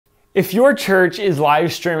If your church is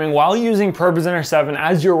live streaming while using ProPresenter 7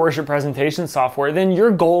 as your worship presentation software, then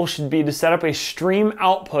your goal should be to set up a stream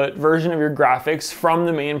output version of your graphics from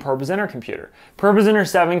the main ProPresenter computer. ProPresenter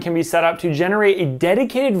 7 can be set up to generate a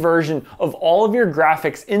dedicated version of all of your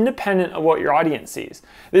graphics independent of what your audience sees.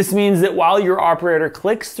 This means that while your operator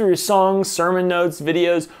clicks through songs, sermon notes,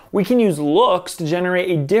 videos, we can use looks to generate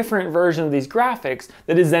a different version of these graphics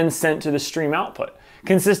that is then sent to the stream output,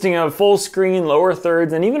 consisting of full screen, lower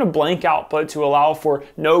thirds, and even a blank output to allow for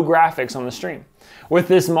no graphics on the stream. With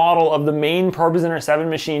this model of the main ProPresenter 7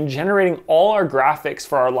 machine generating all our graphics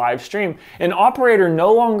for our live stream, an operator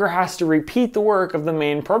no longer has to repeat the work of the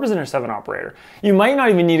main ProPresenter 7 operator. You might not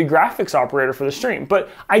even need a graphics operator for the stream, but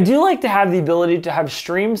I do like to have the ability to have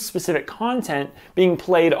stream-specific content being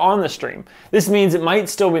played on the stream. This means it might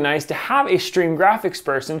still be nice to have a stream graphics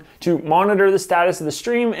person to monitor the status of the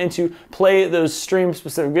stream and to play those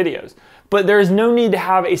stream-specific videos. But there is no need to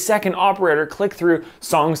have a second operator click through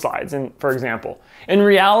song slides, for example. In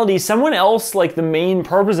reality, someone else like the main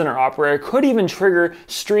ProPresenter operator could even trigger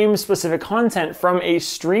stream-specific content from a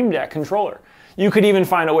Stream Deck controller. You could even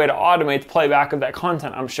find a way to automate the playback of that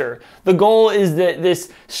content, I'm sure. The goal is that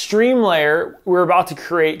this stream layer we're about to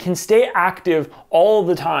create can stay active all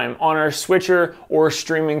the time on our switcher or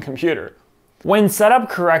streaming computer. When set up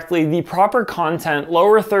correctly, the proper content,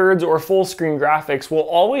 lower thirds, or full screen graphics will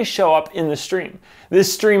always show up in the stream.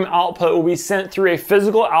 This stream output will be sent through a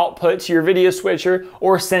physical output to your video switcher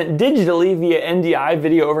or sent digitally via NDI,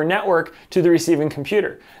 video over network, to the receiving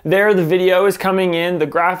computer. There, the video is coming in, the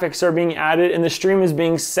graphics are being added, and the stream is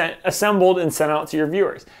being assembled and sent out to your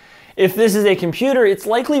viewers. If this is a computer, it's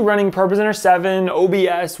likely running ProPresenter 7,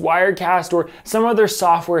 OBS, Wirecast, or some other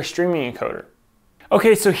software streaming encoder.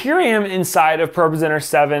 Okay, so here I am inside of ProPresenter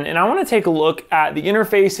 7, and I want to take a look at the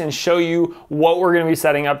interface and show you what we're going to be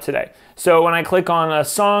setting up today. So when I click on a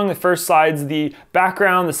song, the first slide's the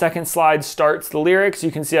background, the second slide starts the lyrics.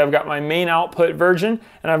 You can see I've got my main output version,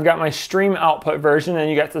 and I've got my stream output version, and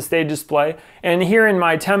you got the stage display. And here in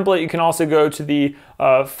my template, you can also go to the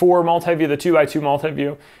 4 multi-view, the 2x2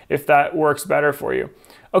 multi-view, if that works better for you.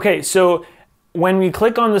 Okay, so when we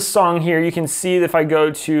click on the song here, you can see that if I go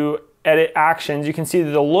to edit actions, you can see that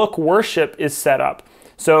the look worship is set up.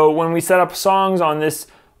 So when we set up songs on this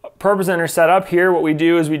ProPresenter setup here, what we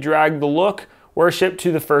do is we drag the look worship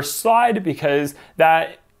to the first slide because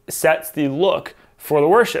that sets the look for the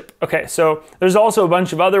worship. Okay, so there's also a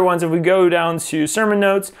bunch of other ones. If we go down to sermon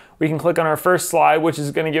notes, we can click on our first slide, which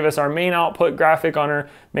is going to give us our main output graphic on our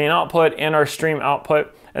main output and our stream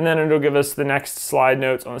output. And then it'll give us the next slide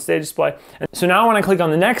notes on the stage display. And so now when I click on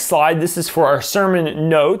the next slide, this is for our sermon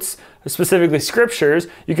notes, specifically scriptures.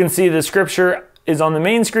 You can see the scripture is on the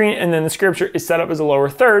main screen, and then the scripture is set up as a lower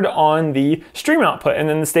third on the stream output. And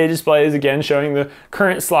then the stage display is again showing the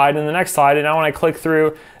current slide and the next slide. And now when I click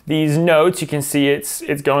through these notes, you can see it's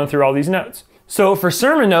going through all these notes. So for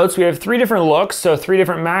sermon notes, we have 3 different looks, so 3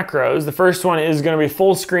 different macros. The first one is going to be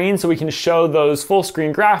full screen, so we can show those full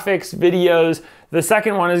screen graphics, videos. The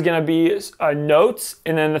second one is going to be notes,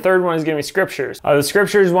 and then the third one is going to be scriptures. The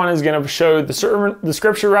scriptures one is going to show the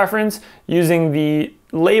scripture reference using the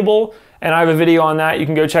label, and I have a video on that. You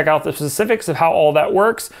can go check out the specifics of how all that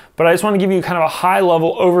works, but I just want to give you kind of a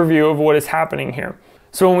high-level overview of what is happening here.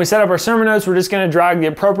 So when we set up our sermon notes, we're just going to drag the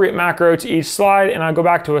appropriate macro to each slide, and I'll go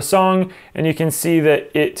back to a song, and you can see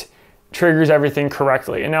that it triggers everything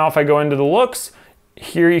correctly. And now if I go into the looks,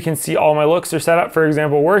 here you can see all my looks are set up. For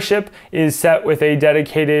example, worship is set with a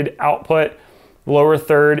dedicated output. Lower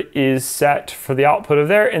third is set for the output of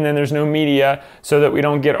there, and then there's no media so that we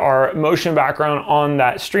don't get our motion background on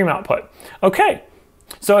that stream output. Okay,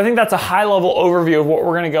 so I think that's a high-level overview of what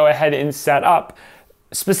we're going to go ahead and set up.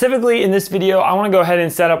 Specifically in this video, I want to go ahead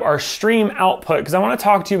and set up our stream output because I want to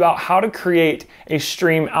talk to you about how to create a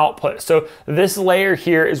stream output. So this layer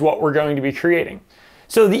here is what we're going to be creating.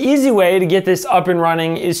 So the easy way to get this up and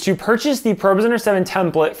running is to purchase the ProPresenter 7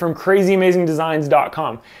 template from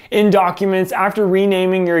crazyamazingdesigns.com. In Documents, after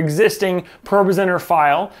renaming your existing ProPresenter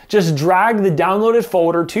file, just drag the downloaded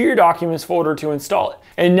folder to your Documents folder to install it.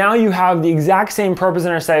 And now you have the exact same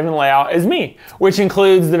ProPresenter 7 layout as me, which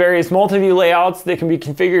includes the various multi-view layouts that can be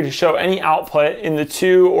configured to show any output in the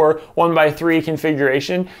 2 or 1x3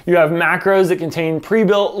 configuration. You have macros that contain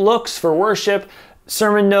pre-built looks for worship,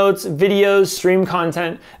 sermon notes, videos, stream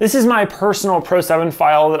content. This is my personal Pro 7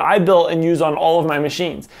 file that I built and use on all of my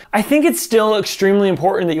machines. I think it's still extremely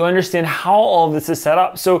important that you understand how all of this is set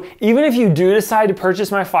up. So even if you do decide to purchase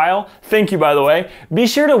my file, thank you by the way, be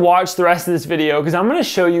sure to watch the rest of this video because I'm going to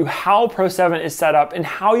show you how Pro 7 is set up and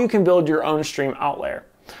how you can build your own stream out layer.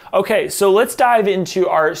 Okay, so let's dive into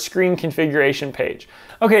our screen configuration page.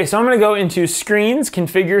 Okay, so I'm gonna go into screens,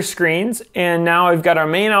 configure screens, and now I've got our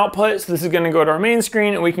main output. So this is gonna go to our main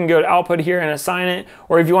screen, and we can go to output here and assign it.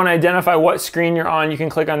 Or if you wanna identify what screen you're on, you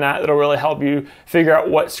can click on that. It'll really help you figure out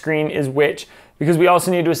what screen is which, because we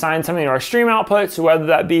also need to assign something to our stream output. So whether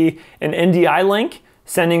that be an NDI link,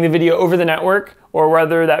 sending the video over the network, or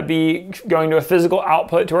whether that be going to a physical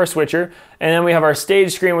output to our switcher. And then we have our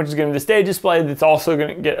stage screen, which is gonna be the stage display that's also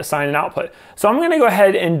gonna get assigned an output. So I'm gonna go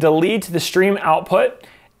ahead and delete the stream output.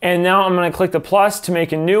 And now I'm gonna click the plus to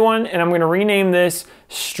make a new one, and I'm gonna rename this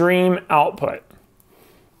stream output.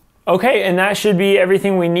 Okay, and that should be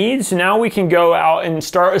everything we need. So now we can go out and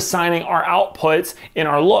start assigning our outputs in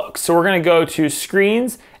our looks. So we're gonna go to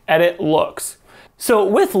screens, edit looks. So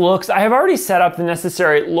with looks, I have already set up the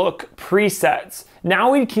necessary look presets.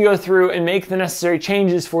 Now we can go through and make the necessary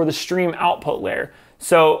changes for the stream output layer.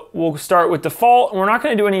 So we'll start with default, and we're not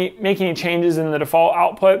gonna make any changes in the default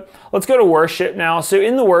output. Let's go to worship now. So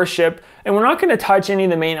in the worship, and we're not gonna touch any of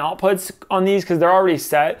the main outputs on these because they're already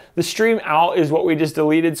set. The stream out is what we just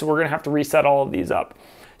deleted, so we're gonna have to reset all of these up.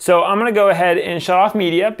 So I'm gonna go ahead and shut off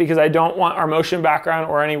media because I don't want our motion background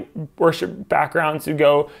or any worship background to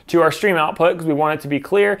go to our stream output because we want it to be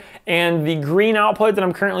clear. And the green output that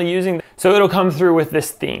I'm currently using, so it'll come through with this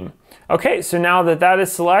theme. Okay, so now that that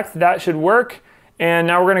is selected, that should work. And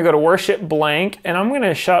now we're gonna go to worship blank, and I'm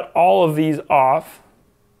gonna shut all of these off.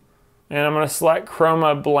 And I'm gonna select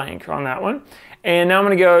chroma blank on that one. And now I'm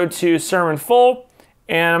gonna go to sermon full,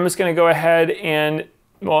 and I'm just gonna go ahead and,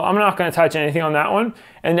 well, I'm not gonna touch anything on that one.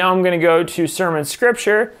 And now I'm gonna go to sermon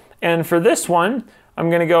scripture. And for this one,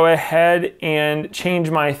 I'm gonna go ahead and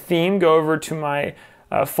change my theme, go over to my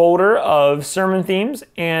folder of sermon themes.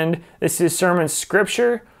 And this is sermon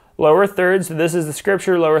scripture, lower third. So this is the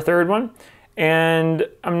scripture, lower third one. And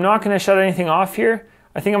I'm not gonna shut anything off here.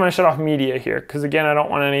 I think I'm gonna shut off media here because again, I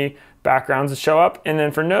don't want any backgrounds to show up. And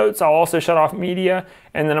then for notes, I'll also shut off media.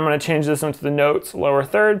 And then I'm gonna change this one to the notes, lower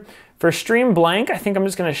third. For stream blank, I think I'm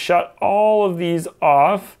just gonna shut all of these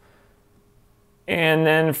off. And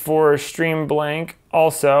then for stream blank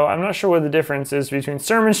also, I'm not sure what the difference is between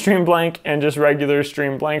sermon stream blank and just regular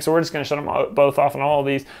stream blank. So we're just gonna shut them both off on all of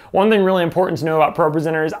these. One thing really important to know about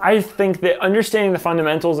ProPresenter is I think that understanding the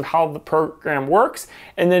fundamentals of how the program works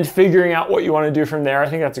and then figuring out what you wanna do from there, I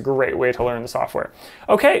think that's a great way to learn the software.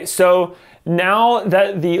 Okay, so now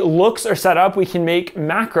that the looks are set up, we can make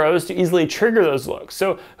macros to easily trigger those looks.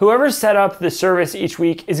 So whoever set up the service each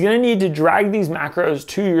week is gonna need to drag these macros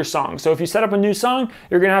to your song. So if you set up a new song,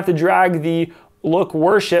 you're gonna have to drag the look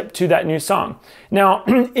worship to that new song. Now,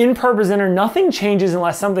 in ProPresenter, nothing changes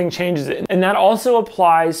unless something changes it. And that also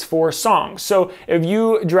applies for songs. So if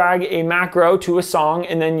you drag a macro to a song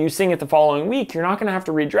and then you sing it the following week, you're not gonna have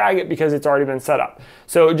to redrag it because it's already been set up.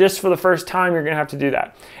 So just for the first time, you're gonna have to do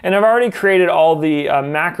that. And I've already created all the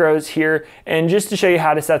macros here. And just to show you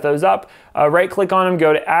how to set those up, right click on them,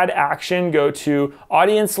 go to add action, go to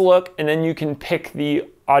audience look, and then you can pick the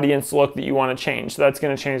audience look that you want to change. So that's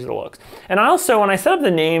going to change the looks. And I also, when I set up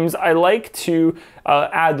the names, I like to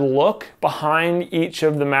add look behind each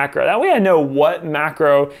of the macro. That way I know what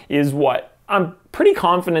macro is what. I'm pretty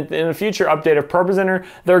confident that in a future update of ProPresenter,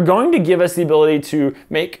 they're going to give us the ability to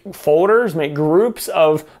make folders, make groups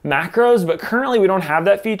of macros, but currently we don't have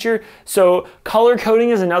that feature. So color coding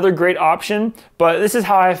is another great option, but this is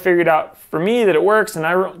how I figured out for me that it works, and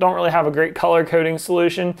I don't really have a great color coding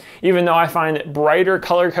solution, even though I find that brighter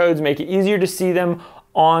color codes make it easier to see them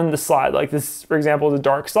on the slide. Like this, for example, is a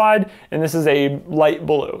dark slide, and this is a light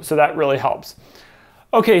blue, so that really helps.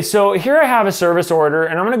 Okay, so here I have a service order,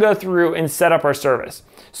 and I'm gonna go through and set up our service.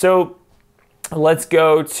 So let's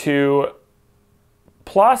go to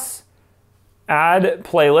plus, add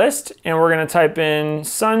playlist, and we're gonna type in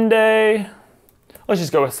Sunday. Let's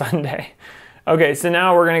just go with Sunday. Okay, so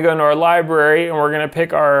now we're gonna go into our library, and we're gonna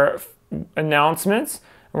pick our announcements,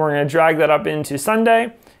 and we're gonna drag that up into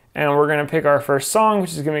Sunday, and we're gonna pick our first song,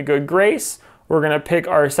 which is gonna be Good Grace. We're gonna pick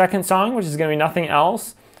our second song, which is gonna be Nothing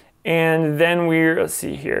Else. And then let's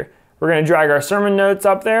see here. We're gonna drag our sermon notes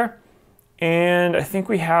up there. And I think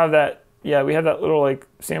we have that, yeah, we have that little like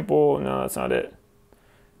sample, no, that's not it.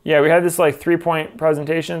 Yeah, we had this like 3-point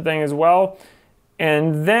presentation thing as well.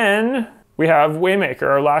 And then we have Waymaker,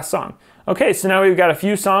 our last song. Okay, so now we've got a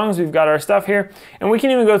few songs, we've got our stuff here. And we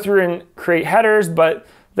can even go through and create headers, but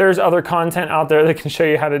there's other content out there that can show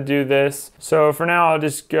you how to do this. So for now, I'll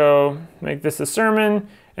just go make this a sermon,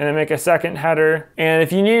 and then make a second header. And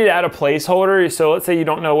if you needed to add a placeholder, so let's say you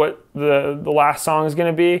don't know what the last song is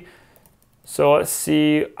gonna be. So let's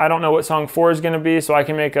see, I don't know what song 4 is gonna be, so I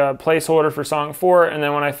can make a placeholder for song 4, and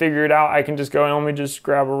then when I figure it out, I can just go and let me just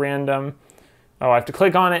grab a random I have to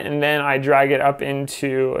click on it and then I drag it up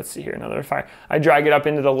into, let's see here, another fire. I drag it up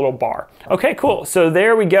into the little bar. Okay, cool. So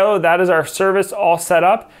there we go. That is our service all set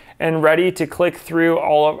up and ready to click through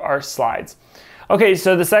all of our slides. Okay,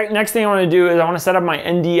 so the next thing I want to do is I want to set up my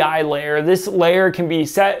NDI layer. This layer can be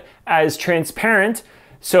set as transparent.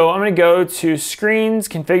 So I'm going to go to Screens,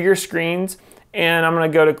 Configure Screens, and I'm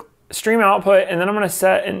going to go to Stream Output, and then I'm going to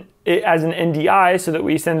set it as an NDI so that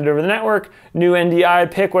we send it over the network. New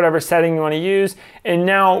NDI, pick whatever setting you want to use. And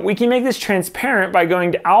now we can make this transparent by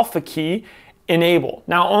going to Alpha Key, Enable.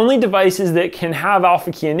 Now only devices that can have Alpha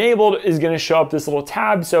Key enabled is going to show up this little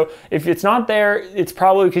tab. So if it's not there, it's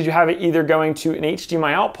probably because you have it either going to an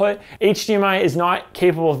HDMI output. HDMI is not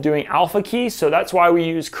capable of doing Alpha Key, so that's why we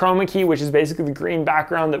use Chroma Key, which is basically the green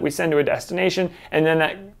background that we send to a destination, and then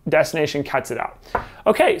that destination cuts it out.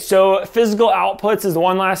 Okay, so physical outputs is the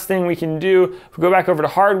one last thing we can do. If we go back over to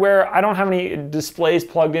hardware, I don't have any displays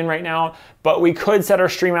plugged in right now, but we could set our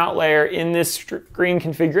StreamOut layer in this screen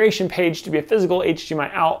configuration page to be a physical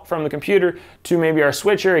HDMI out from the computer to maybe our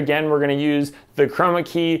switcher. Again, we're gonna use the Chroma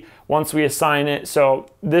Key once we assign it. So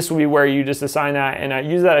this will be where you just assign that and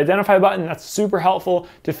use that identify button. That's super helpful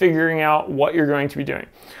to figuring out what you're going to be doing.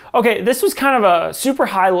 Okay, this was kind of a super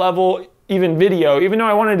high level even video, even though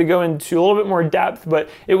I wanted to go into a little bit more depth, but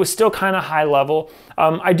it was still kind of high level.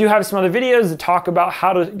 I do have some other videos that talk about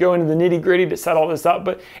how to go into the nitty gritty to set all this up,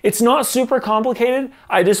 but it's not super complicated.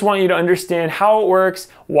 I just want you to understand how it works,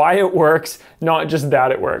 why it works, not just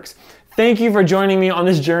that it works. Thank you for joining me on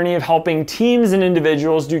this journey of helping teams and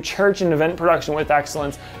individuals do church and event production with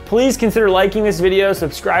excellence. Please consider liking this video,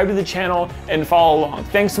 subscribe to the channel, and follow along.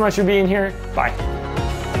 Thanks so much for being here. Bye.